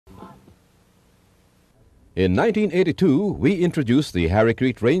In 1982, we introduced the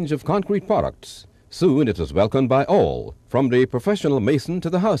Harricrete range of concrete products. Soon it was welcomed by all, from the professional mason to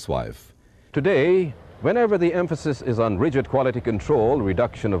the housewife. Today, whenever the emphasis is on rigid quality control,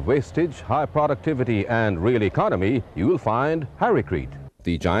 reduction of wastage, high productivity, and real economy, you will find Harricrete.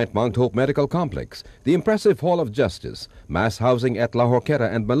 The giant Mount Hope Medical Complex, the impressive Hall of Justice, mass housing at La Horquetta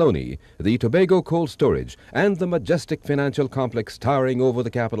and Maloney, the Tobago Cold Storage, and the majestic financial complex towering over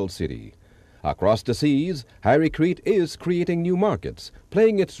the capital city. Across the seas, Harricrete is creating new markets,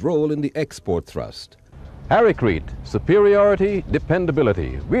 playing its role in the export thrust. Harricrete, superiority,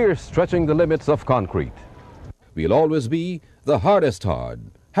 dependability. We're stretching the limits of concrete. We'll always be the hardest hard.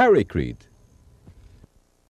 Harricrete.